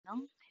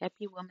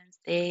Happy Women's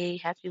Day.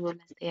 Happy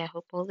Women's Day. I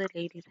hope all the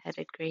ladies had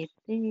a great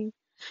day.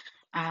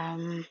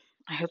 Um,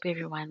 I hope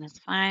everyone is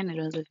fine.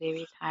 It was a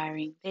very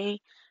tiring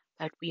day,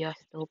 but we are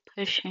still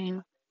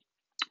pushing.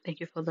 Thank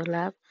you for the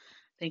love.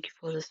 Thank you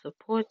for the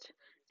support.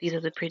 These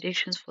are the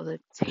predictions for the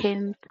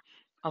 10th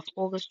of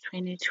August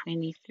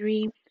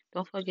 2023.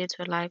 Don't forget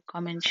to like,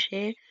 comment,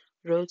 share.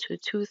 Road to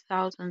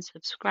 2,000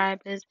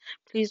 subscribers.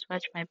 Please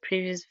watch my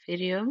previous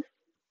video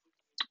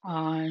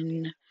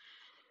on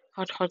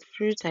hot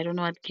fruits. I don't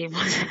know what game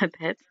was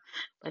that,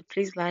 but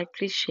please like,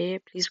 please share,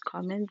 please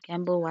comment.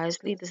 Gamble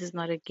wisely. This is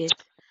not a get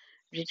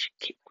rich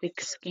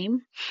quick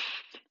scheme.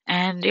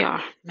 And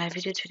yeah, my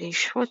video today is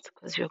short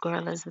because your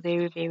girl is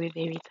very, very,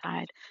 very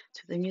tired.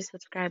 To the new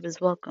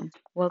subscribers, welcome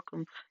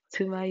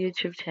to my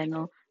YouTube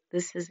channel.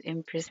 This is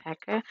Empress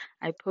Hacker.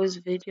 I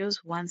post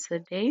videos once a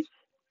day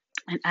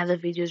and other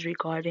videos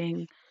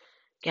regarding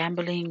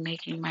gambling,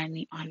 making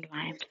money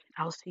online.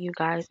 I'll see you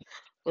guys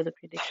for the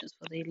predictions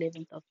for the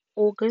 11th of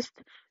August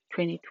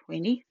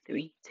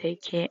 2023.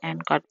 Take care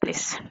and God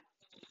bless.